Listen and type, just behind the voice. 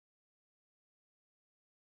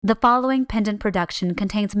The following pendant production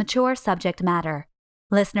contains mature subject matter.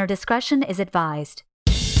 Listener discretion is advised.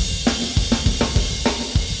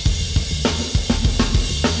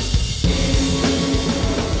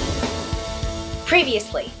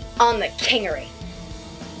 Previously on the Kingery.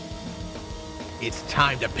 It's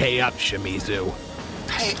time to pay up, Shimizu.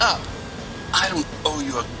 Pay up? I don't owe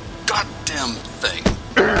you a goddamn thing.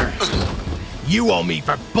 You owe me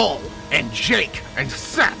for Bull and Jake and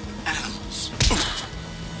Seth. Animals.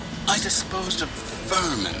 I disposed of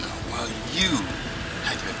vermin while you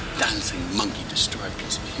had your dancing monkey destroy a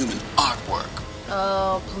piece of human artwork.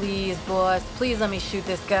 Oh, please, boss. Please let me shoot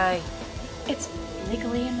this guy. It's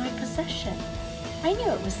legally in my possession. I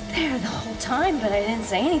knew it was there the whole time, but I didn't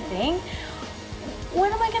say anything.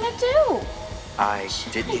 What am I gonna do? I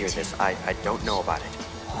didn't hear this. I don't know about it.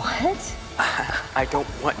 What? I don't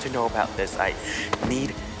want to know about this. I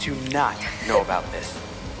need to not know about this.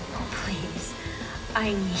 Oh, please.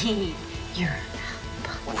 I need your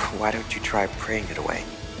help. Why don't you try praying it away?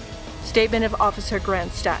 Statement of Officer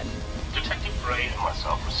Grant Staton. Detective Gray and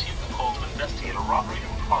myself received the call to investigate a robbery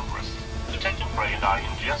in progress. Detective Gray and I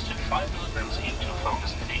ingested 5 milligrams into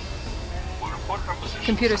Focus P. We reported our position.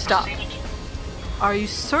 Computer, stop. Are you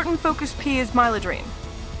certain Focus P is Mylodrine?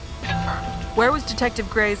 Confirmed. Where was Detective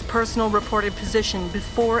Gray's personal reported position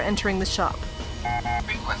before entering the shop?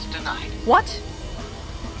 Request denied. What?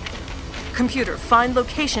 Computer, find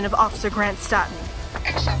location of Officer Grant Staton.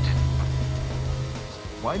 Accepted.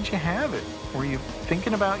 Why'd you have it? Were you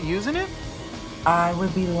thinking about using it? I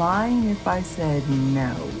would be lying if I said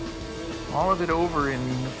no. All of it over in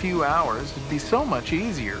a few hours would be so much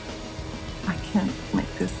easier. I can't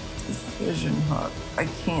make this decision, Hux. I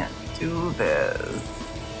can't do this.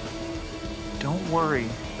 Don't worry.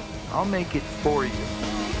 I'll make it for you.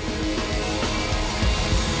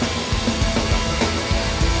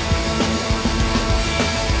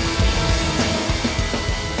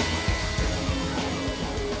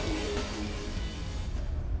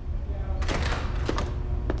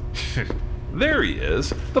 There he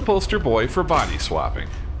is, the poster boy for body swapping.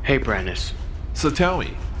 Hey, Brandis. So tell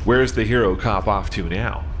me, where's the hero cop off to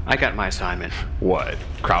now? I got my assignment. What?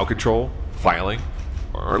 Crowd control? Filing?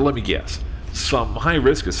 Or let me guess, some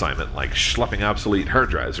high-risk assignment like schlepping obsolete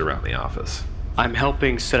hard drives around the office. I'm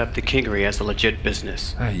helping set up the Kingery as a legit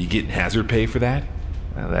business. You getting hazard pay for that?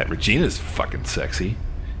 That Regina's fucking sexy.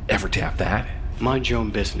 Ever tap that? Mind your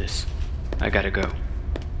own business. I gotta go.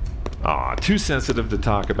 Aw, too sensitive to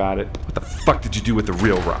talk about it. What the fuck did you do with the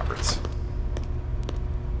real Roberts?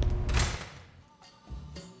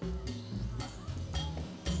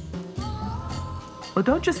 Well,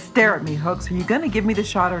 don't just stare at me, Hooks. Are you gonna give me the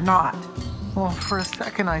shot or not? Well, for a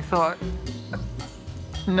second I thought...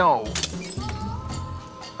 No.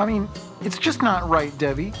 I mean, it's just not right,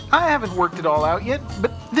 Debbie. I haven't worked it all out yet,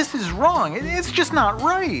 but this is wrong. It's just not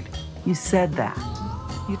right. You said that.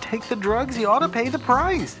 You take the drugs, you ought to pay the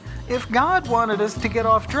price. If God wanted us to get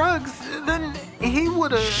off drugs, then he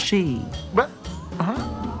would have... She. But,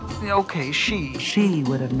 okay, she. She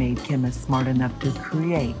would have made chemists smart enough to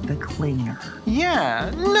create the cleaner.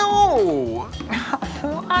 Yeah, no!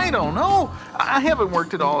 I don't know. I haven't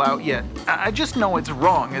worked it all out yet. I just know it's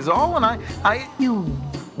wrong is all, and I... You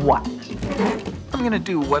what? I'm gonna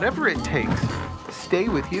do whatever it takes. Stay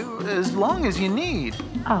with you as long as you need.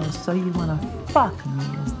 Oh, so you wanna fuck me,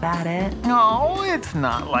 is that it? No, it's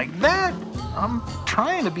not like that. I'm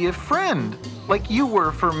trying to be a friend, like you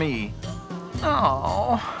were for me.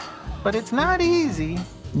 Oh, but it's not easy.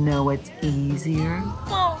 No, it's easier.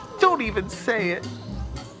 Well, don't even say it.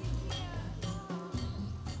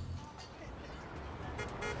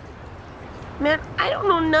 Man, I don't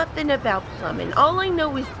know nothing about plumbing. All I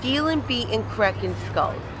know is dealing, beating, cracking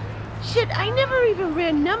skulls. Shit, I never even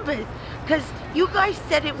ran numbers, because you guys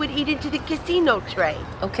said it would eat into the casino tray.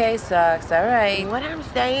 Okay, sucks. All right. What I'm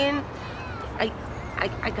saying, I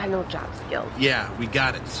got no job skills. Yeah, we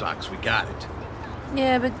got it, Socks. We got it.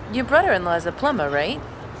 Yeah, but your brother-in-law's a plumber, right?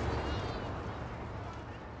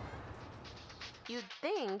 You'd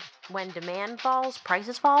think when demand falls,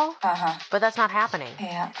 prices fall. Uh-huh. But that's not happening.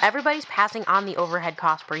 Yeah. Everybody's passing on the overhead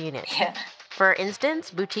cost per unit. Yeah. For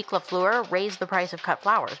instance, Boutique Lafleur raised the price of cut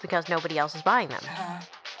flowers because nobody else is buying them. Uh-huh.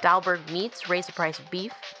 Dahlberg Meats raised the price of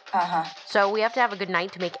beef. Uh-huh. So we have to have a good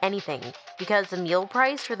night to make anything, because the meal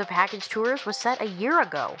price for the package tours was set a year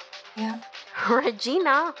ago. Yeah.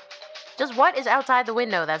 Regina, just what is outside the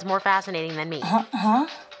window that's more fascinating than me? Huh?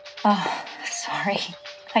 Oh, sorry.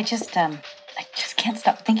 I just can't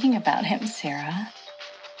stop thinking about him, Sarah.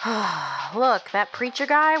 Look, that preacher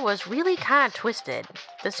guy was really kind of twisted.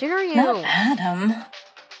 The sooner you... Not Adam.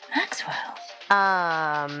 Maxwell.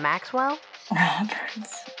 Maxwell?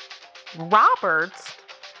 Roberts. Roberts?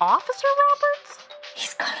 Officer Roberts?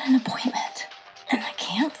 He's got an appointment, and I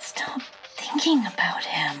can't stop thinking about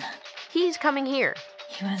him. He's coming here.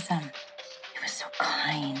 He was so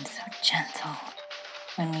kind, so gentle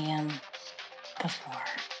when we, before.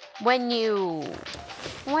 When you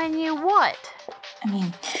what? I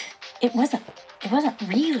mean, it wasn't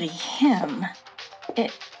really him.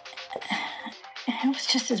 It was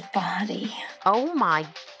just his body. Oh my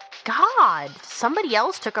God. Somebody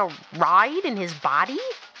else took a ride in his body?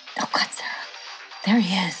 Oh God, Sarah. There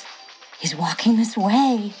he is. He's walking this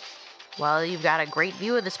way. Well, you've got a great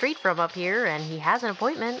view of the street from up here, and he has an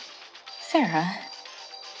appointment. Sarah,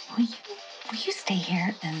 will you stay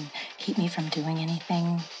here and keep me from doing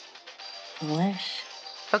anything foolish?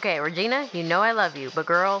 Okay, Regina, you know I love you, but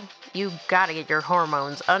girl, you gotta get your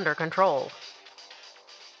hormones under control.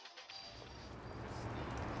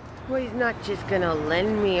 Well, he's not just gonna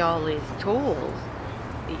lend me all his tools.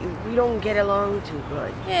 We don't get along too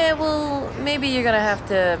good. Yeah, well, maybe you're gonna have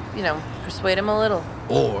to, persuade him a little.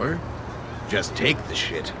 Or just take the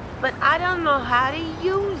shit. But I don't know how to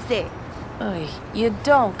use it. Oy, you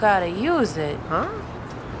don't gotta use it. Huh?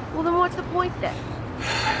 Well, then what's the point then?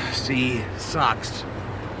 See, Socks,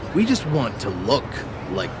 we just want to look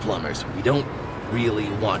like plumbers. We don't really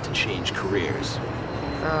want to change careers.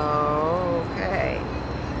 Oh, okay.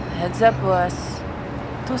 Heads up, boss.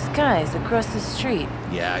 Those guys across the street.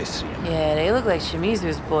 Yeah, I see them. Yeah, they look like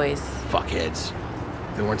Shimizu's boys. Fuckheads.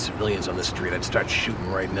 If there weren't civilians on the street, I'd start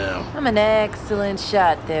shooting right now. I'm an excellent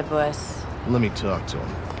shot there, boss. Let me talk to him.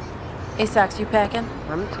 Hey, Socks, you packing?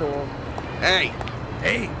 I'm cool. Hey,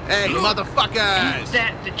 motherfuckers! Is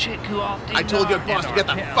that the chick who often I told your boss to get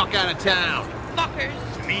the fuck out of town. Fuckers!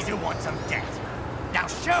 Shimizu wants some death. Now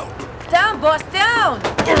show! Down, boss, down!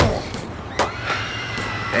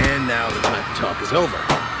 And now the time to talk is over.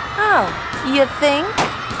 Oh, you think?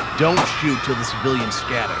 Don't shoot till the civilians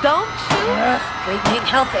scatter. Don't shoot? Wait, ain't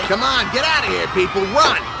healthy. Come on, get out of here, people.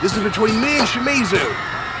 Run! This is between me and Shimizu.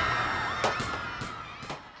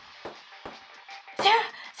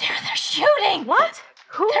 Sarah, they're shooting! What?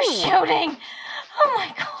 Who? They're shooting! Oh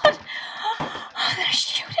my God! Oh, they're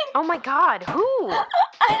shooting! Oh my God, who?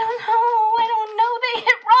 I don't know. They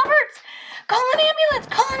hit Roberts! Call an ambulance!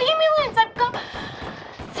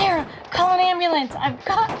 Sarah, call an ambulance. I've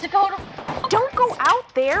got to go to... Don't go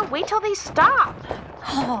out there. Wait till they stop.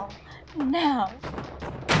 Oh, now.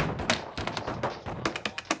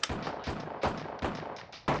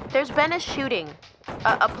 There's been a shooting.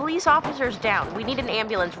 A police officer's down. We need an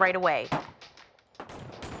ambulance right away.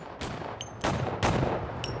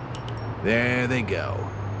 There they go.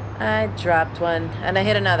 I dropped one, and I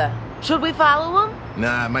hit another. Should we follow him?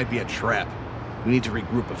 Nah, it might be a trap. We need to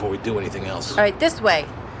regroup before we do anything else. All right, this way.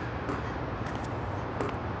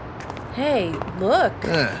 Hey, look.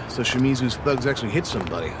 So Shimizu's thugs actually hit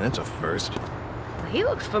somebody. That's a first. He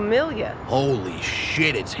looks familiar. Holy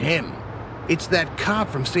shit, it's him. It's that cop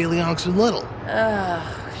from Salionx and Little.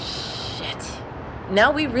 Oh, shit.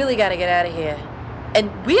 Now we really gotta get out of here.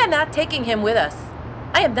 And we are not taking him with us.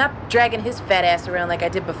 I am not dragging his fat ass around like I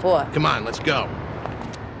did before. Come on, let's go.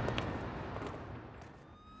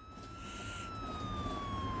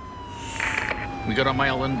 We got a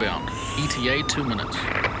mail inbound. ETA 2 minutes.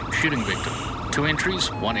 Shooting victim. 2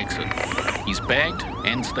 entries, 1 exit. He's bagged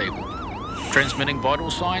and stable. Transmitting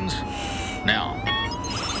vital signs now.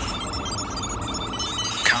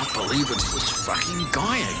 Can't believe it's this fucking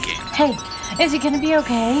guy again. Hey, is he gonna be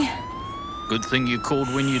okay? Good thing you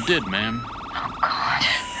called when you did, ma'am. Oh, God.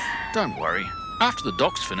 Don't worry. After the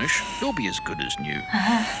docs finish, he'll be as good as new.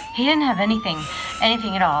 He didn't have anything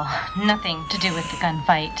at all. Nothing to do with the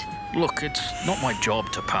gunfight. Look, it's not my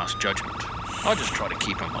job to pass judgment. I just try to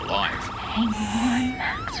keep him alive. Hang on,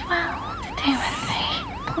 Maxwell. Stay with me.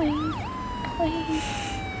 Please, please,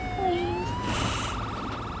 please.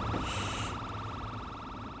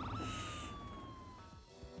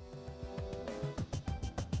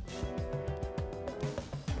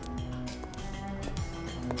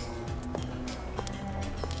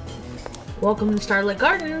 Welcome to Starlit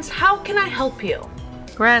Gardens. How can I help you?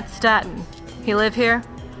 Grant Staton. He live here?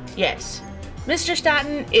 Yes. Mr.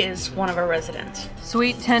 Staton is one of our residents.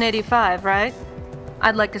 Suite 1085, right?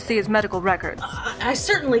 I'd like to see his medical records. I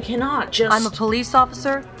certainly cannot, just... I'm a police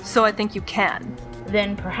officer, so I think you can.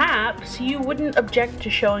 Then perhaps you wouldn't object to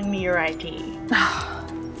showing me your ID.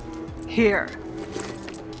 Here.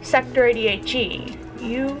 Sector 88G.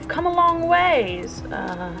 You've come a long ways.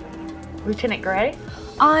 Lieutenant Gray?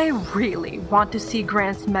 I really want to see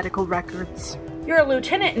Grant's medical records. You're a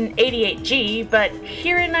lieutenant in 88G, but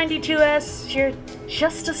here in 92S, you're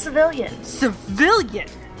just a civilian. Civilian?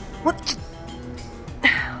 What?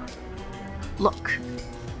 Look,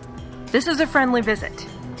 this is a friendly visit.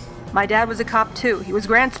 My dad was a cop too. He was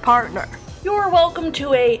Grant's partner. You're welcome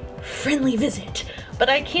to a friendly visit, but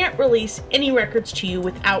I can't release any records to you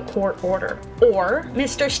without court order or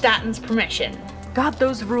Mr. Statton's permission. Got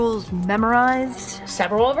those rules memorized?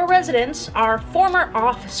 Several of our residents are former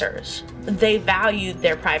officers. They valued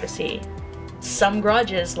their privacy. Some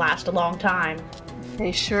grudges last a long time.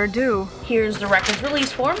 They sure do. Here's the records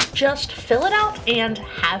release form. Just fill it out and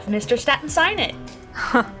have Mr. Statton sign it.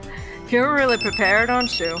 You're really prepared,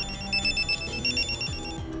 aren't you?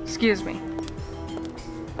 Excuse me.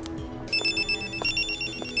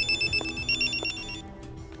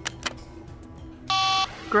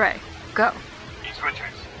 Gray, go. It's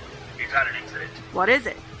Richards. He's had an incident. What is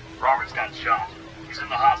it? Robert's got shot. He's in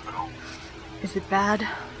the hospital. Is it bad?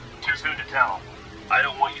 Too soon to tell. I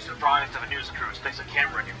don't want you surprised if a news crew sticks a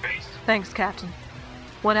camera in your face. Thanks, Captain.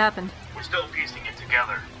 What happened? We're still piecing it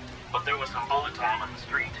together, but there was some bullet time on the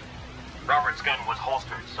street. Robert's gun was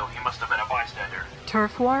holstered, so he must have been a bystander.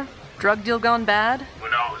 Turf war? Drug deal gone bad? Who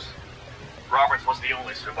knows? Roberts was the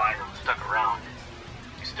only survivor who stuck around.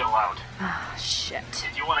 He's still out. Ah, shit.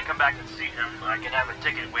 If you want to come back and see him, I can have a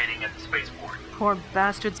ticket waiting at the spaceport. Poor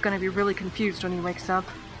bastard's gonna be really confused when he wakes up.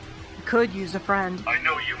 He could use a friend. I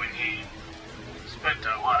know you and he spent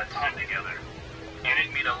a lot of time together, and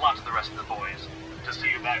it meant a lot to the rest of the boys to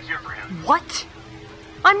see you back here for him. What?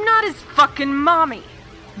 I'm not his fucking mommy.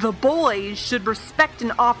 The boys should respect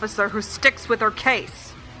an officer who sticks with her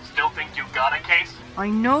case. Still think you got a case?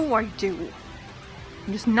 I know I do.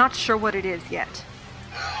 I'm just not sure what it is yet.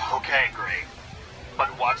 Okay, Gray.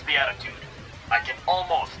 But watch the attitude. I can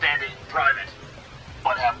almost stand it in private,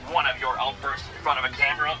 but have one of your outbursts in front of a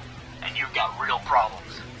camera, and you've got real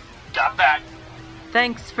problems. Got that?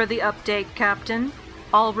 Thanks for the update, Captain.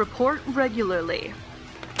 I'll report regularly.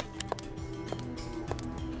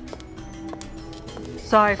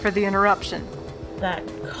 Sorry for the interruption. That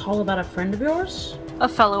call about a friend of yours? A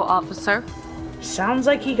fellow officer. Sounds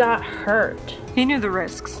like he got hurt. He knew the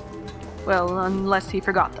risks. Well, unless he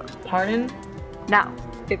forgot them. Pardon? Now,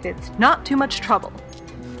 if it's not too much trouble,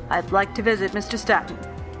 I'd like to visit Mr. Statton.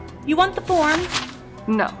 You want the form?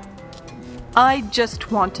 No. I just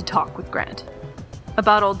want to talk with Grant.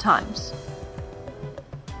 About old times.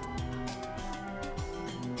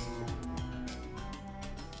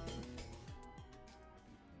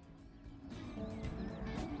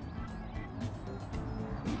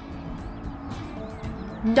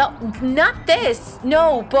 No, not this.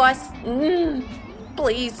 No, boss.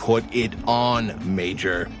 Please. Put it on,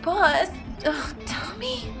 Major. Boss,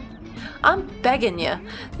 Tommy. I'm begging you.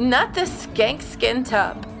 Not the skank skin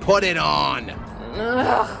top. Put it on!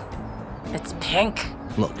 Ugh. It's pink.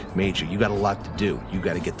 Look, Major, you got a lot to do. You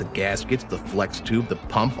gotta get the gaskets, the flex tube, the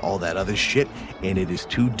pump, all that other shit, and it is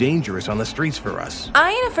too dangerous on the streets for us.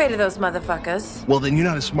 I ain't afraid of those motherfuckers. Well, then you're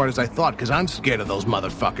not as smart as I thought, because I'm scared of those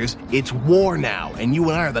motherfuckers. It's war now, and you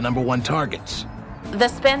and I are the #1 targets. The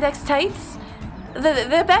spandex tights?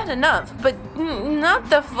 They're bad enough, but not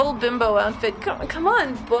the full Bimbo outfit. Come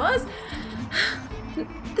on, boss.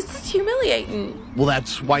 This is humiliating. Well,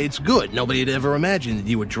 that's why it's good. Nobody'd ever imagined that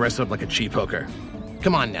you would dress up like a cheap hooker.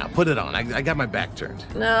 Come on now, put it on. I got my back turned.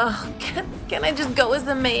 No, can I just go as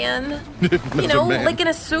a man? You know, man. like in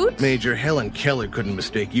a suit? Major, Helen Keller couldn't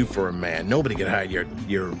mistake you for a man. Nobody could hide your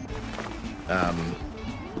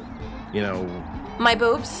My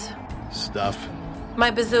boobs? stuff. My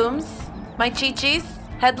bazooms? My chi-chis?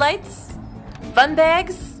 Headlights? Fun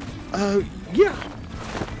bags? Yeah.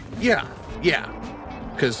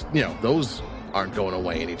 Because, those aren't going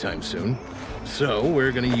away anytime soon. So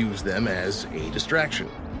we're gonna use them as a distraction.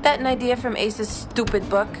 That an idea from Ace's stupid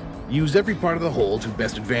book? Use every part of the whole to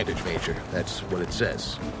best advantage, Major. That's what it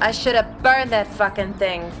says. I should have burned that fucking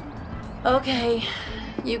thing. Okay,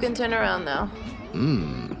 you can turn around now.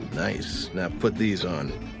 Nice. Now put these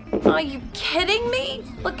on. Are you kidding me?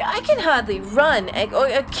 Look, I can hardly run.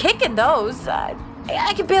 Or kick in those. I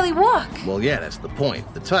can barely walk. Well, yeah, that's the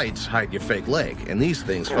point. The tights hide your fake leg, and these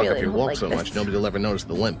things fuck up your walk so much nobody will ever notice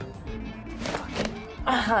the limp.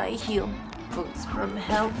 High heel boots from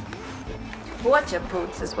hell. Watch your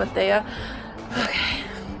boots is what they are. Okay.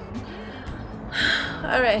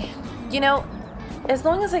 All right. As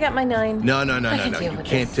long as I got my 9. No. You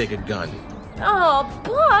can't take a gun. Oh,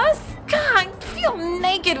 boss! God, I feel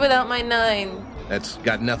naked without my 9. That's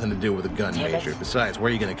got nothing to do with a gun, Damn Major. it. Besides, where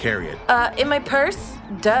are you gonna carry it? In my purse?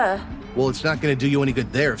 Duh. Well, it's not gonna do you any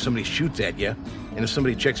good there if somebody shoots at you. And if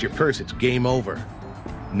somebody checks your purse, it's game over.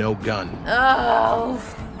 No gun. Oh,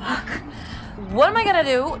 fuck. What am I gonna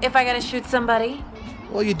do if I gotta shoot somebody?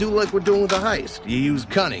 Well, you do like we're doing with the heist. You use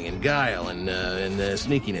cunning and guile and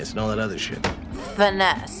sneakiness and all that other shit.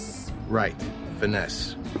 Finesse. Right.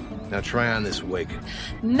 Finesse. Now try on this wig.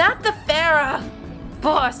 Not the Farrah!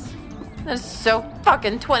 Boss, that's so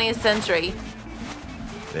fucking 20th century.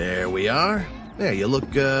 There we are. There, you look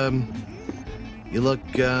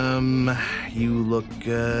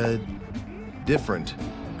different.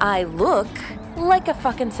 I look like a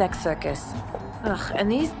fucking sex circus. Ugh,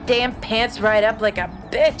 and these damn pants ride up like a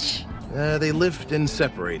bitch. They lift and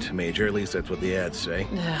separate, Major. At least that's what the ads say.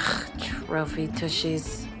 Ugh, trophy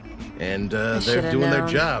tushies. And they're doing their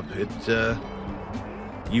job.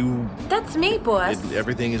 That's me, boss.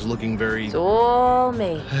 Everything is looking very... It's all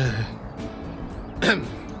me.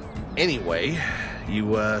 Anyway,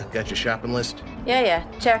 you got your shopping list? Yeah,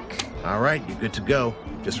 check. All right, you're good to go.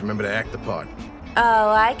 Just remember to act the part. Oh,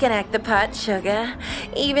 I can act the part, sugar.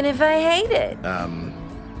 Even if I hate it.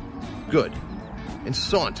 Good. And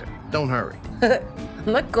saunter. Don't hurry.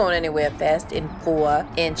 I'm not going anywhere fast in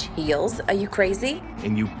 4-inch heels. Are you crazy?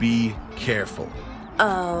 And you be careful.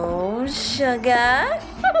 Oh, sugar.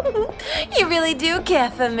 You really do care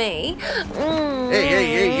for me.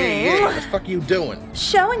 Hey. What the fuck are you doing?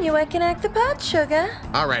 Showing you I can act the part, sugar.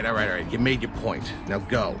 All right. You made your point. Now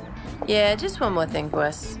go. Yeah, just one more thing,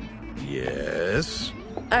 boss. Yes?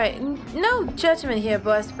 All right, no judgment here,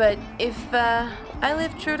 boss, but if I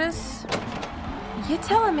live true to this, you're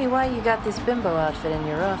telling me why you got this bimbo outfit in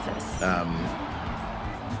your office.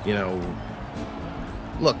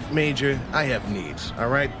 Look, Major, I have needs, all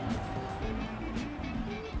right?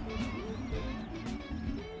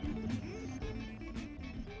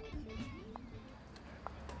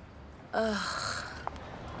 Ugh.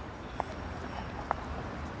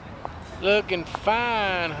 Looking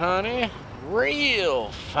fine, honey.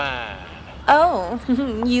 Real fine. Oh,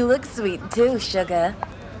 you look sweet too, sugar.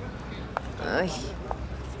 Ugh.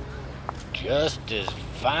 Just as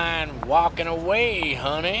fine walking away,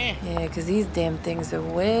 honey. Yeah, 'cause these damn things are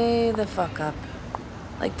way the fuck up.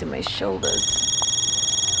 Like to my shoulders.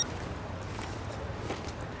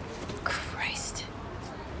 Christ.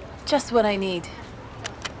 Just what I need.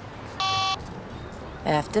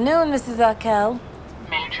 Afternoon, Mrs. Arkell.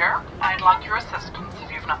 Major, I'd like your assistance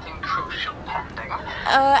if you've nothing crucial pending.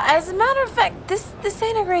 As a matter of fact, this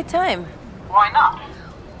ain't a great time. Why not?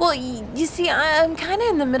 Well, you see, I'm kind of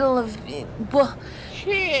in the middle of, well...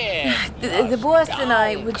 Shit! The boss and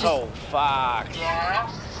I would just... Cold fox.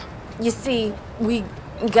 Yes? You see, we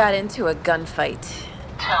got into a gunfight.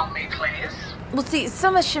 Tell me, please. Well, see,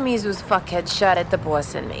 some of Shimizu's fuckheads shot at the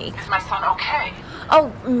boss and me. Is my son okay?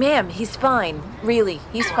 Oh, ma'am, he's fine. Really,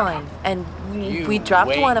 he's fine. And we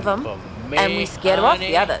dropped one of them, and we scared off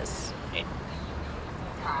the others.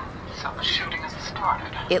 So the shooting has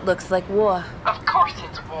started. It looks like war. Of course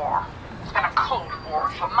it's war. It's been a cold war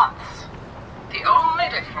for months. The only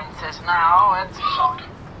difference is now it's hot.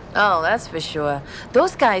 Oh, that's for sure.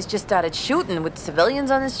 Those guys just started shooting with civilians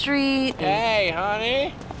on the street. Hey,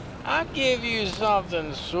 honey. I'll give you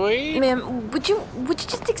something sweet. Ma'am, would you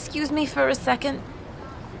just excuse me for a second?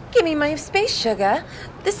 Give me my space, sugar.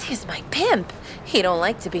 This here's my pimp. He don't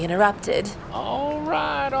like to be interrupted. All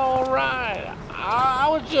right. I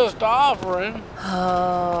was just offering.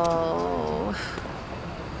 Oh.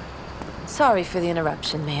 Sorry for the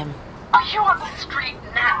interruption, ma'am. Are you on the street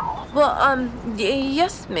now? Well,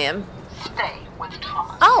 yes, ma'am. Stay with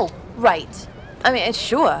Thomas. Oh, right. I mean,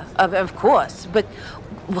 sure, of course. But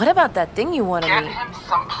what about that thing you wanted Get me... him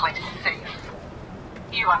someplace safe.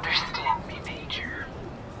 You understand me, Major.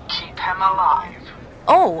 Keep him alive.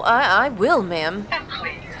 Oh, I will, ma'am. And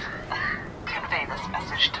please, convey this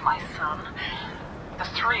message to my son. The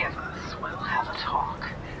three of us will have a talk.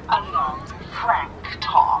 A long, frank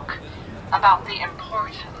talk. About the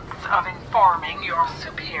importance of informing your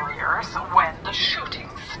superiors when the shooting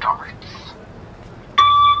starts.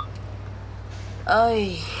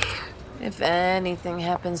 Ay, if anything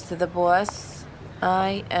happens to the boss,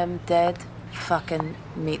 I am dead fucking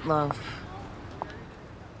meatloaf.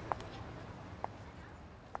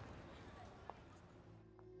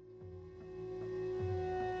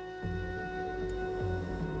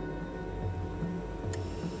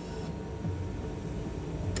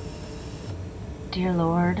 Dear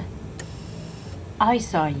Lord, I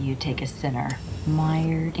saw you take a sinner,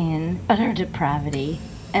 mired in utter depravity,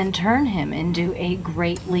 and turn him into a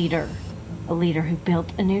great leader. A leader who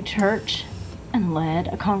built a new church and led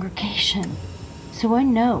a congregation. So I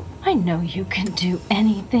know you can do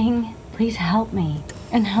anything. Please help me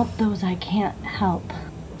and help those I can't help.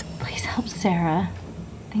 Please help Sarah.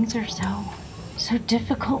 Things are so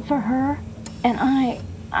difficult for her. And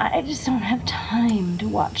I just don't have time to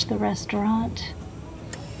watch the restaurant.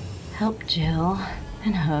 Help Jill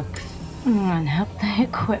and Hooks and help the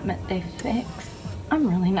equipment they fix. I'm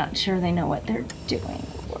really not sure they know what they're doing,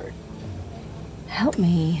 Lord. Help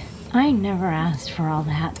me. I never asked for all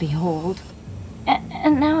that, behold.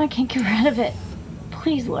 And now I can't get rid of it.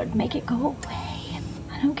 Please, Lord, make it go away.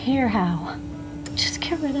 I don't care how. Just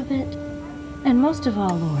get rid of it. And most of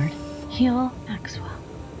all, Lord, heal Maxwell.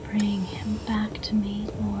 Bring him back to me,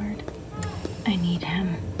 Lord. I need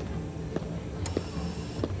him.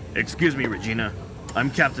 Excuse me, Regina.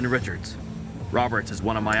 I'm Captain Richards. Roberts is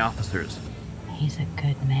one of my officers. He's a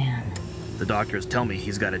good man. The doctors tell me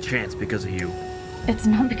he's got a chance because of you. It's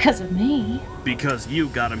not because of me. Because you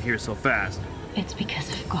got him here so fast. It's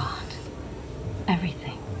because of God.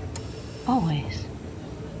 Everything. Always.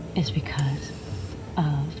 Is because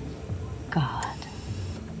of God.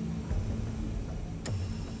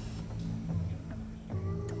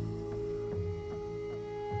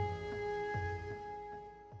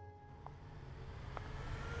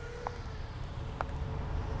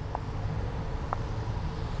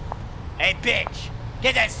 Hey, bitch!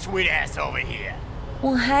 Get that sweet ass over here!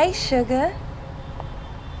 Well, hey, sugar.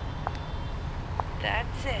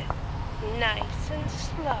 That's it. Nice and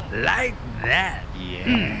slow. Like that,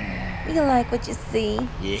 yeah. You like what you see?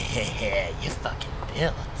 Yeah, you fucking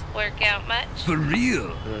built. Work out much? For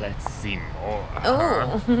real? Let's see more.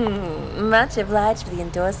 Oh, much obliged for the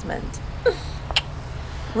endorsement.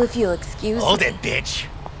 Well, if you'll excuse Hold me. it, bitch.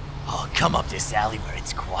 Oh, come up this alley where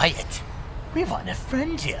it's quiet. We want to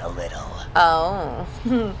friend you a little. Oh,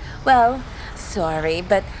 well, sorry,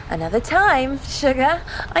 but another time, sugar.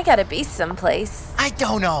 I gotta be someplace. I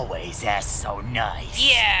don't always ask so nice.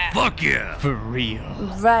 Yeah. Fuck yeah. For real.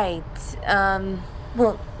 Right,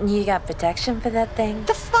 well, you got protection for that thing?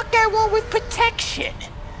 The fuck I want with protection?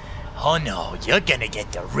 Oh no, you're gonna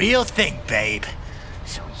get the real thing, babe.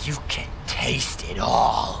 So you can taste it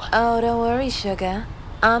all. Oh, don't worry, sugar.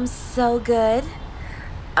 I'm so good.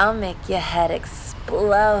 I'll make your head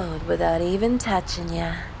explode without even touching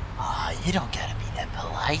you. Oh, you don't gotta be that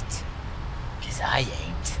polite. 'Cause I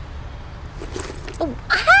ain't. Oh,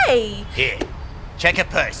 hey! Here, check a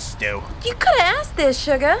purse, Stu. You could've asked this,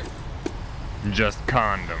 sugar. Just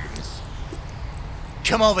condoms.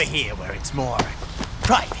 Come over here where it's more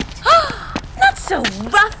private. Not so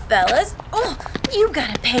rough, fellas. Oh, you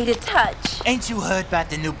gotta pay to touch. Ain't you heard about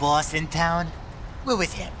the new boss in town? We're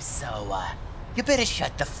with him, so, you better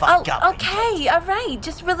shut the fuck up. Okay, all right,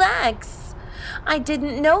 just relax. I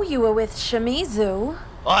didn't know you were with Shimizu.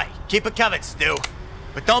 Oi, keep it covered, Stu.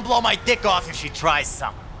 But don't blow my dick off if she tries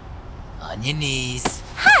some. On your knees.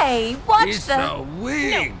 Hey, watch It's the... a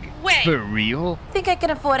wig. No way. For real? Think I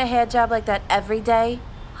can afford a hair job like that every day?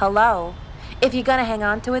 Hello? If you're gonna hang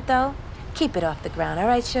on to it, though, keep it off the ground, all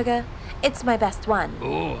right, sugar? It's my best one.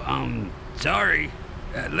 Oh, sorry.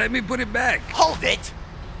 Let me put it back. Hold it!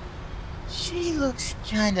 She looks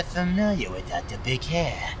kinda familiar without the big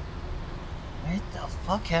hair. Where the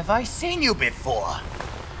fuck have I seen you before?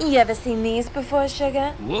 You ever seen these before,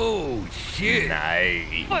 sugar? Whoa, shit.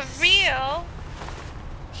 Nice. For real?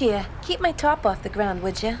 Here, keep my top off the ground,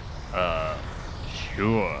 would you?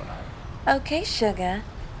 Sure. Okay, sugar.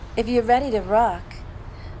 If you're ready to rock,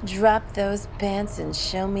 drop those pants and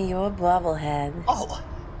show me your bobblehead. Oh,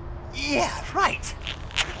 yeah, right.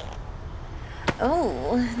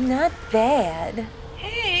 Oh, not bad.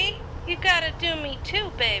 Hey, you gotta do me too,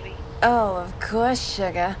 baby. Oh, of course,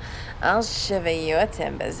 sugar. I'll shiver your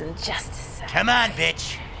timbers in just a sec. Come on,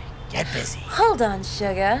 bitch. Get busy. Hold on,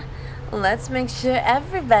 sugar. Let's make sure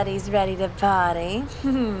everybody's ready to party.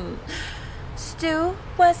 Stu,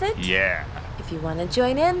 was it? Yeah. If you want to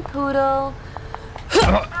join in, poodle.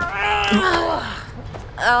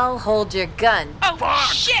 I'll hold your gun. Oh,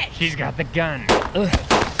 shit! She's got the gun.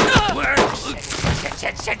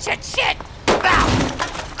 Shit.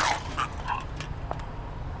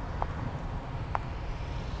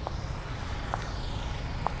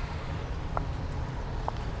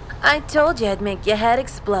 I told you I'd make your head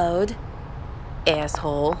explode.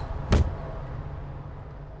 Asshole.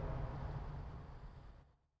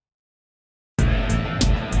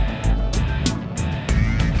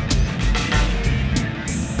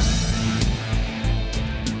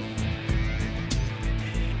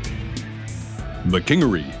 The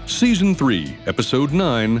Kingery, Season 3, Episode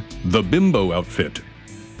 9, The Bimbo Outfit.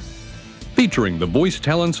 Featuring the voice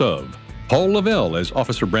talents of Paul Lavelle as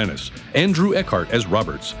Officer Brannis, Andrew Eckhart as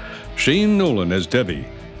Roberts, Shane Nolan as Debbie,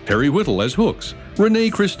 Perry Whittle as Hooks, Renee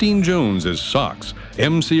Christine Jones as Socks,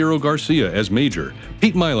 M. Sierra Garcia as Major,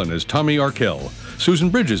 Pete Milan as Tommy Arkell, Susan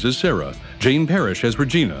Bridges as Sarah, Jane Parrish as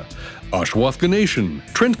Regina, Oshwath Ganeshan,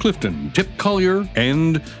 Trent Clifton, Tip Collier,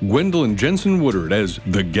 and Gwendolyn Jensen Woodard as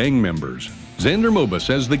the gang members. Xander Mobus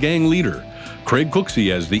as the gang leader. Craig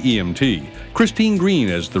Cooksey as the EMT. Christine Green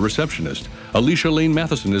as the receptionist. Alicia Lane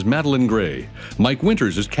Matheson as Madeline Gray. Mike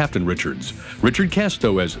Winters as Captain Richards. Richard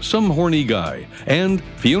Casto as some horny guy. And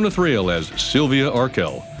Fiona Thrale as Sylvia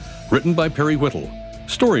Arkell. Written by Perry Whittle.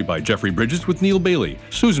 Story by Jeffrey Bridges with Neil Bailey,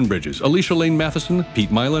 Susan Bridges, Alicia Lane Matheson, Pete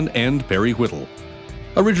Mylan, and Perry Whittle.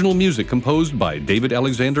 Original music composed by David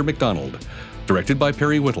Alexander MacDonald. Directed by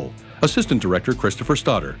Perry Whittle. Assistant Director Christopher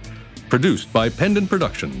Stoddard. Produced by Pendant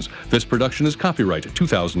Productions. This production is copyright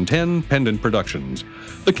 2010 Pendant Productions.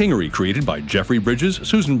 The Kingery created by Jeffrey Bridges,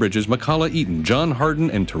 Susan Bridges, Makala Eaton, John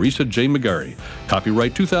Harden, and Teresa J. McGarry.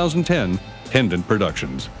 Copyright 2010 Pendant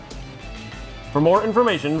Productions. For more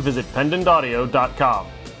information, visit pendantaudio.com.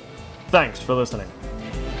 Thanks for listening.